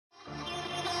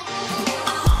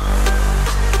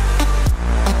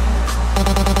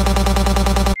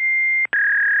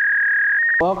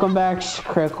welcome back,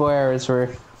 Crickware, we're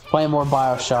playing more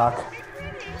Bioshock.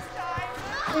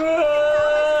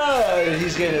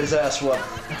 He's getting his ass whooped.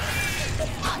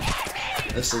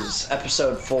 This is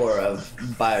episode 4 of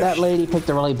Bioshock. That lady picked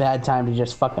a really bad time to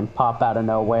just fucking pop out of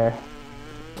nowhere.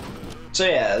 So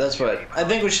yeah, that's what... I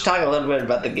think we should talk a little bit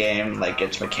about the game, like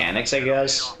its mechanics, I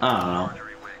guess. I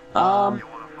don't know.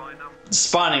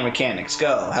 Spawning mechanics,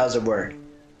 go. How's it work?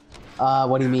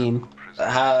 What do you mean?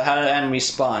 How do enemies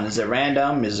spawn? Is it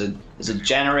random? Is it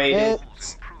generated?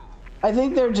 I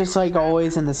think they're just like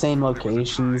always in the same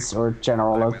locations or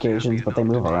general locations, but they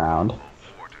move around.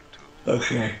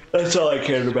 Okay, that's all I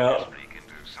cared about.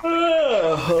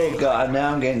 Oh god,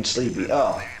 now I'm getting sleepy.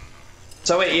 Oh.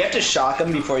 So wait, you have to shock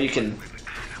them before you can...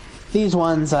 These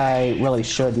ones I really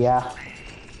should, yeah.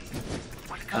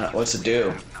 I don't know, what's it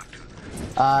do?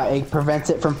 It prevents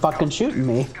it from fucking shooting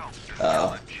me.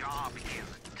 Oh.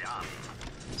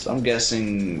 So I'm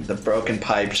guessing the broken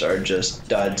pipes are just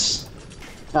duds.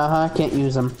 Uh-huh, can't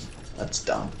use them. That's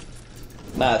dumb.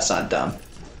 No, it's not dumb.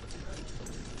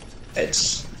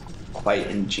 It's quite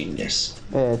ingenious.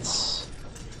 It's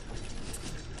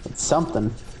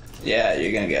something. Yeah,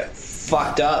 you're gonna get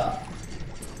fucked up.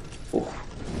 Ooh.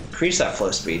 Increase that flow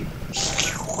speed.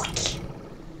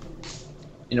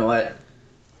 You know what?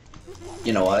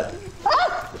 You know what?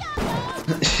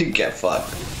 Get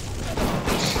fucked.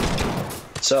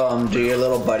 So, do your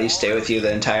little buddies stay with you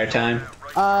the entire time?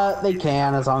 They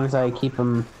can, as long as I keep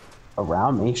them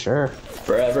around me, sure.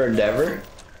 Forever and ever?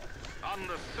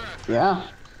 Yeah.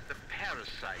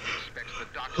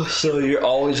 So you're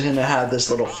always gonna have this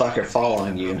little fucker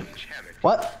following you.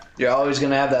 What? You're always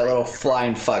gonna have that little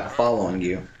flying fuck following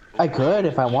you. I could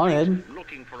if I wanted.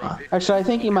 Actually, I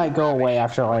think he might go away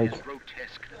after like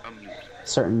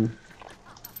certain.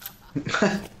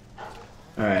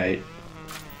 Alright.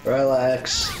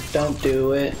 Relax. Don't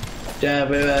do it. Ooh.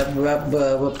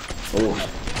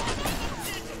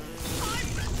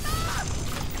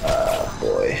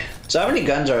 Boy. So how many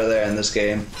guns are there in this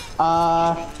game?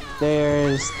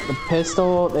 There's the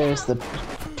pistol, there's the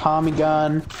Tommy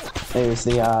gun, there's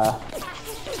the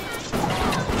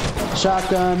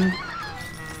shotgun.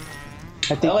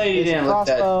 I think you didn't look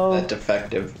that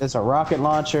defective. There's a rocket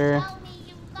launcher.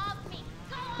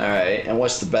 Alright, and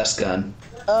what's the best gun?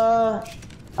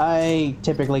 I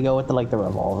typically go with the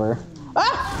revolver.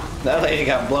 Ah! That lady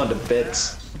got blown to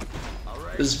bits.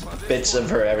 There's bits of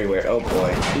her everywhere. Oh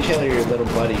boy. You kill your little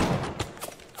buddy.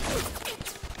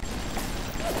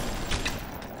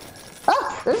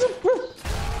 Ah! There's a...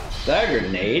 Is that a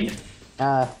grenade?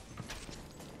 A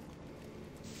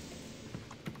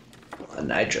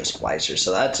nitro splicer,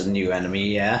 so that's a new enemy,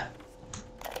 yeah?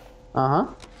 Uh-huh.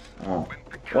 Oh.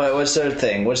 What's their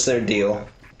thing? What's their deal?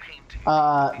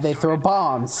 They throw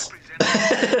bombs.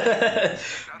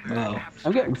 Oh.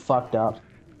 I'm getting fucked up.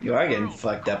 You are getting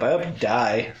fucked up. I hope you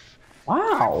die.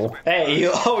 Wow. Hey,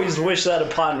 you always wish that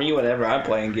upon me whenever I'm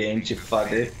playing games, you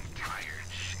fucker.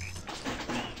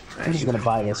 I'm just gonna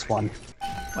buy this one.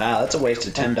 Wow, that's a waste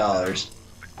of $10.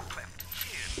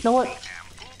 You know what?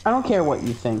 I don't care what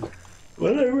you think.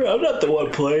 Whatever, I'm not the one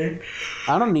playing.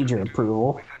 I don't need your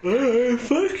approval.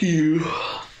 Fuck you.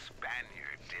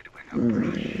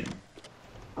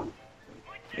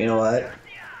 You know what?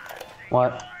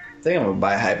 What? I think I'm gonna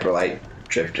buy a Hyperlight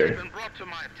Drifter.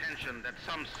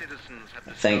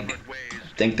 I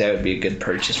think that would be a good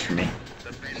purchase for me.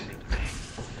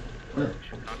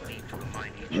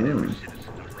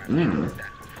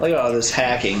 Look at all this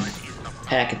hacking.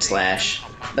 Hack and slash.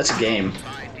 That's a game.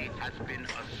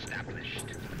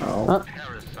 Oh.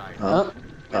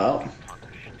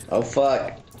 Oh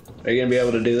fuck. Are you gonna be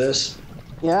able to do this?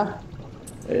 Yeah.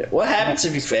 What happens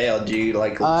if you fail? Do you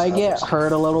like... I get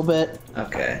hurt a little bit.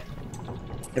 Okay.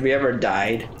 Have you ever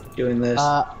died doing this?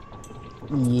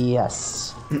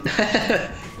 Yes.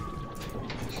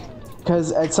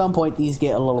 Because at some point these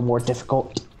get a little more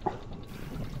difficult.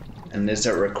 And is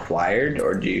it required,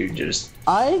 or do you just...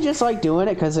 I just like doing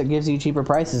it because it gives you cheaper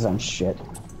prices on shit.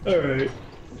 Alright.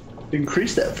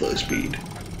 Increase that flow speed.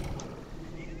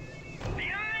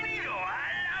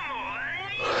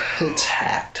 It's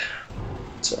hacked.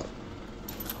 So...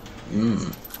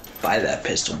 Buy that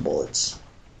pistol bullets.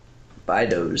 Buy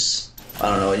those. I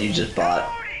don't know what you just bought.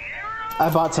 I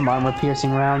bought some armor-piercing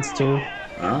rounds, too.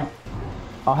 Oh?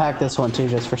 I'll hack this one, too,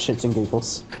 just for shits and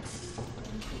giggles.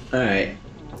 Alright.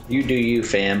 You do you,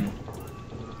 fam.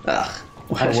 Ugh.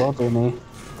 I will do me.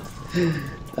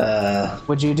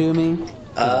 Would you do me?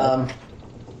 Yeah,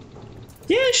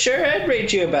 sure. I'd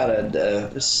rate you about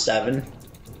a 7.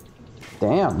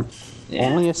 Damn. Yeah.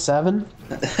 Only a 7?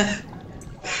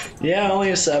 Yeah, only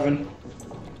a 7.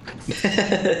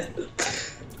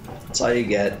 That's all you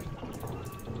get.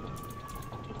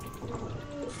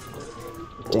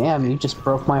 Damn, you just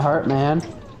broke my heart, man.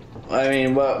 I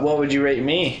mean, what would you rate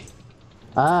me?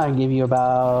 I'd give you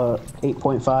about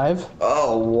 8.5.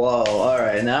 Oh, whoa.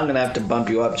 Alright, now I'm gonna have to bump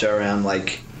you up to around,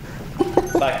 like,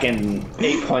 fucking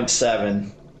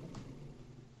 8.7.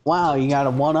 Wow, you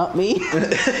gotta one-up me?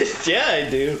 Yeah, I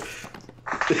do.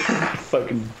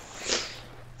 Fucking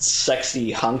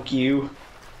sexy hunk you.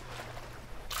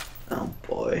 Oh,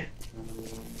 boy.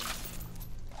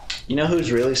 You know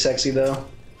who's really sexy, though?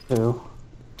 Who?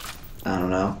 I don't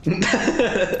know.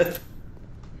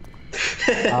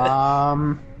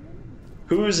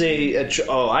 Who's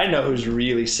oh, I know who's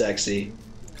really sexy.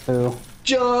 Who?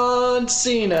 John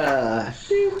Cena.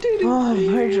 Oh,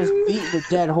 you're just beating a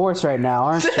dead horse right now,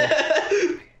 aren't you?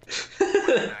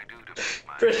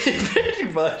 pretty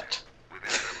much.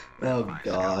 Oh,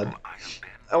 God.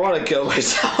 I want to kill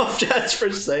myself just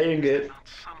for saying it.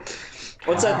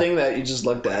 What's that thing that you just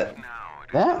looked at?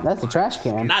 That's a trash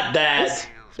can. Not that.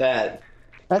 That.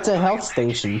 That's a health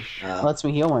station. Lets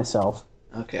me heal myself.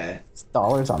 Okay. It's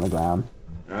dollars on the ground.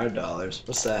 There are dollars.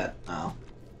 What's that? Oh.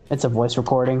 It's a voice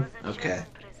recording. Okay.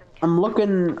 I'm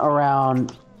looking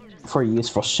around for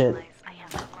useful shit.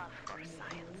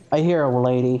 I hear a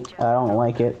lady. I don't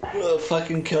like it. Well,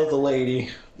 fucking kill the lady.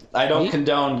 I don't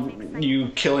condone you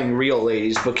killing real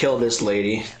ladies, but kill this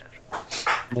lady.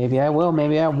 Maybe I will,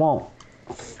 maybe I won't.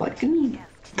 Fucking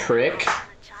prick.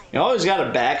 You always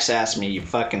gotta backsass me, you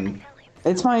fucking...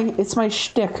 It's my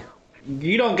shtick.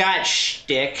 You don't got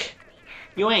shtick.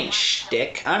 You ain't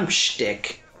shtick. I'm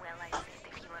shtick.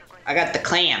 I got the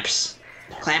clamps.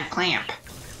 Clamp.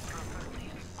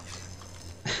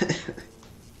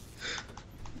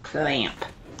 Clamp.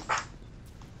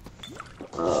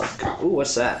 Oh, ooh,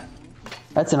 what's that?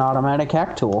 That's an automatic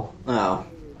hack tool. Oh,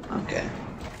 okay.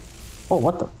 Oh,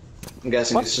 what the? I'm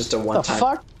guessing it's just a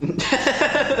one-time... The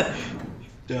fuck?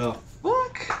 The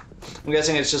fuck? I'm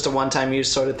guessing it's just a one-time use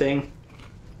sort of thing?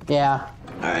 Yeah.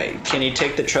 Alright, can you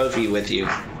take the trophy with you?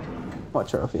 What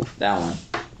trophy? That one.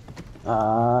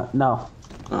 No.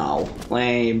 Oh,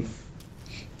 lame.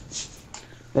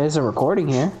 There's a recording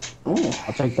here. Ooh.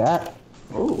 I'll take that.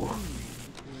 Ooh.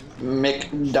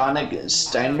 McDonagh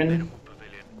Steinman?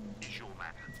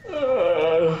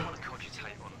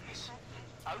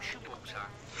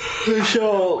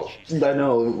 So, I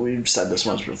know we've said this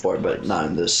once before, but not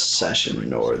in this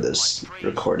session or this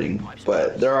recording,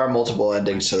 but there are multiple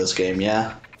endings to this game,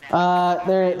 yeah?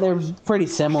 They're pretty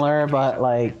similar, but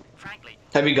like...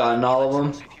 Have you gotten all of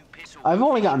them? I've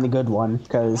only gotten the good one,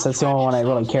 because that's the only one I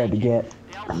really cared to get.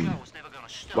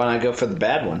 Why not go for the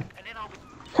bad one?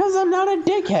 Because I'm not a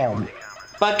dickhead.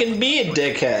 Fucking be a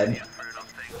dickhead.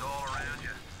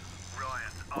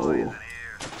 Ooh.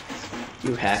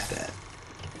 You hacked that.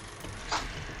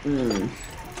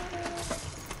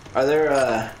 Are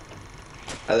there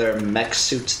mech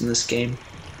suits in this game?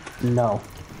 No.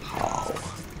 Oh.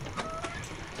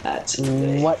 That's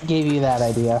what gave you that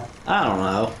idea? I don't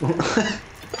know.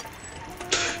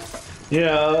 You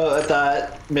know, I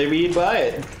thought maybe you'd buy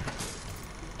it.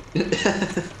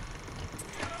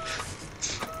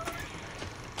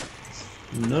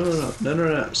 No.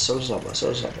 So.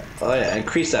 Oh yeah,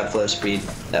 increase that flow speed.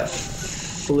 That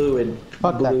fluid.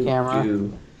 Fuck that camera.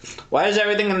 Goo. Why does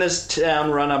everything in this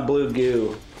town run on blue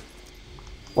goo?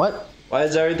 What? Why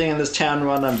does everything in this town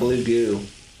run on blue goo?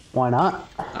 Why not?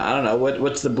 I don't know.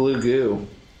 What's the blue goo?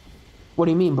 What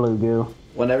do you mean blue goo?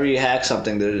 Whenever you hack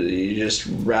something, you're just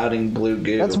routing blue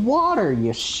goo. That's water,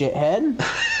 you shithead.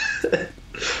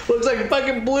 Looks like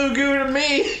fucking blue goo to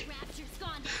me.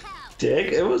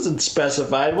 Dick, it wasn't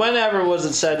specified. Whenever was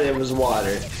it said it was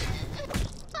water?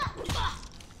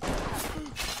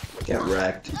 Get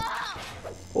wrecked.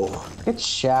 Oh. Get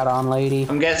shat on, lady.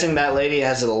 I'm guessing that lady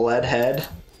has a lead head.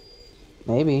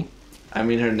 Maybe. I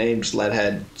mean, her name's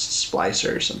Leadhead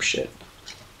Splicer or some shit.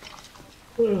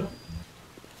 Fuck,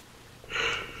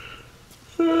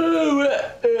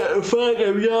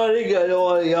 I'm yawning. I don't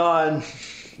want to yawn.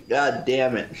 God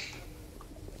damn it.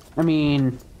 I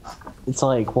mean, it's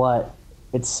like, what?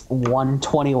 It's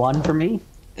 1:21 for me?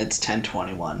 It's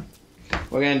 10:21.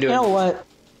 We're gonna do You know what?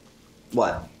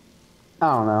 What?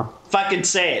 I don't know. Fucking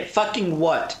say it. Fucking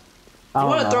what? Do you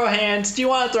want to throw hands? Do you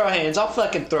want to throw hands? I'll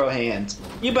fucking throw hands.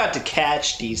 You about to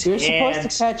catch these hands. You're supposed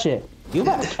to catch it. You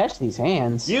better catch these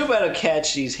hands. You better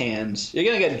catch these hands. You're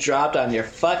gonna get dropped on your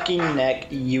fucking neck,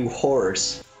 you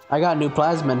horse. I got a new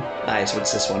plasmin. Nice.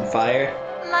 What's this one? Fire?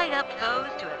 Light up foes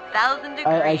to 1,000 degrees.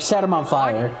 I set him on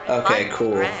fire. Okay,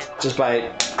 cool. Just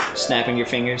by snapping your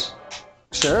fingers?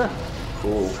 Sure.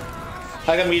 Cool.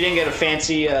 How come you didn't get a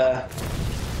fancy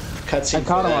cutscene? I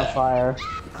caught him on fire.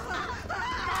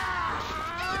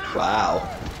 Wow.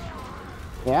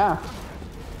 Yeah.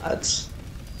 That's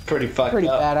pretty fucked Pretty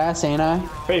up. badass, ain't I?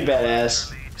 Pretty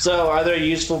badass. So, are there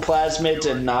useful plasmids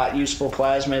and not useful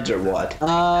plasmids, or what?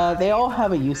 They all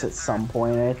have a use at some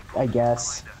point, I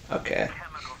guess. Okay.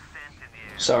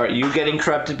 So, are you getting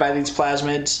corrupted by these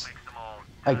plasmids?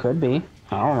 I could be.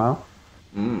 I don't know.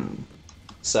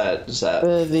 Is that...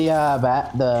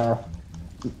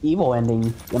 The evil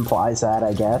ending implies that,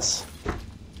 I guess.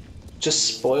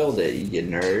 Just spoiled it, you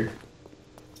nerd.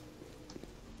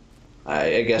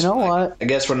 I guess. You know what? I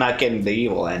guess we're not getting the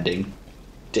evil ending,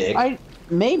 dick.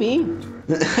 Maybe.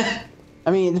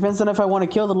 I mean, it depends on if I want to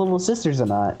kill the little sisters or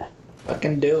not.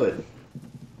 Fucking do it.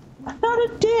 I'm not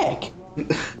a dick.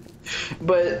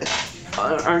 But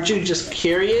aren't you just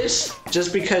curious?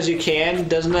 Just because you can,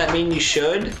 doesn't that mean you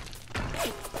should?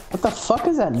 What the fuck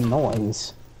is that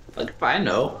noise? Like, if I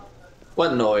know.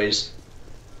 What noise?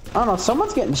 I don't know.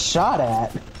 Someone's getting shot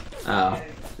at. Oh,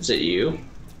 is it you?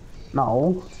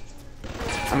 No.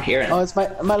 I'm hearing it. Oh, it's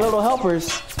my little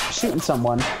helpers shooting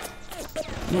someone.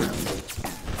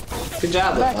 Good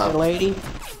job, Back Lil here, lady.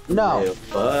 No. Lil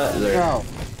Butler. No.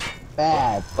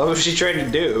 Bad. What was she trying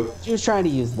to do? She was trying to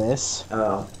use this.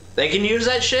 Oh. They can use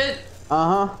that shit?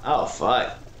 Uh-huh. Oh,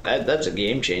 fuck. That's a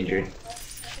game changer.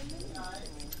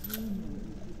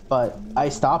 But I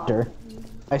stopped her.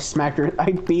 I smacked her.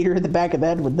 I beat her in the back of the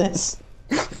head with this.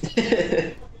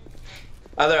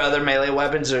 Are there other melee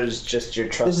weapons, or is just your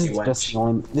trusty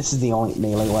wench? This is the only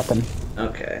melee weapon.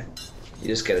 Okay. You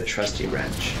just get a trusty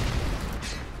wrench.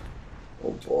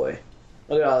 Oh boy.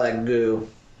 Look at all that goo.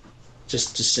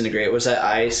 Just disintegrate. Was that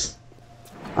ice?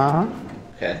 Uh-huh.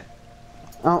 Okay.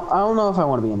 I don't know if I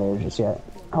want to be in there just yet.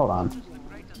 Hold on.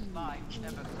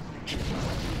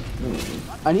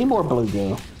 I need more blue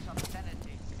goo.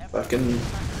 Fucking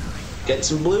get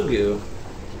some blue goo.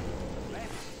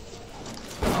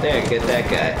 There, get that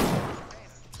guy.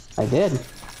 I did.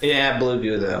 Yeah, blue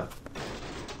goo though.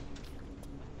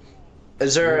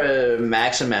 Is there a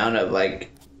max amount of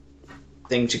like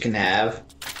things you can have?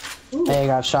 Hey, I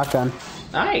got a shotgun.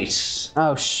 Nice.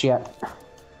 Oh shit.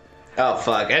 Oh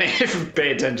fuck! I didn't even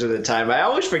pay attention to the time. I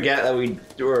always forget that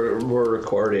we're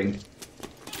recording.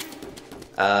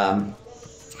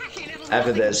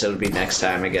 After this, it'll be next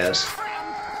time, I guess.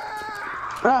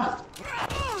 Ah.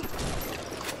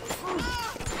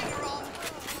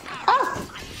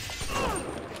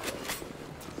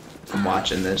 I'm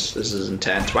watching this. This is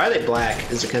intense. Why are they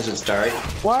black? Is it because it's dark?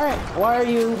 Why are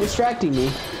you distracting me?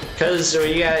 Because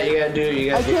you gotta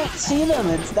do. I can't see them.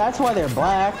 That's why they're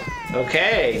black.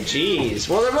 Okay, jeez.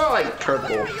 Well, they're more like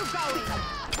purple.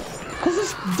 Cause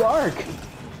it's dark.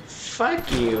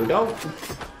 Fuck you. Don't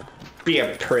be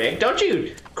a prick. Don't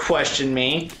you question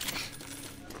me.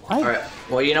 What? Alright.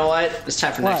 Well, you know what? It's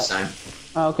time for next time.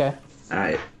 Oh, okay.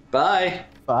 Alright. Bye.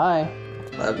 Bye.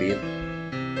 Love you.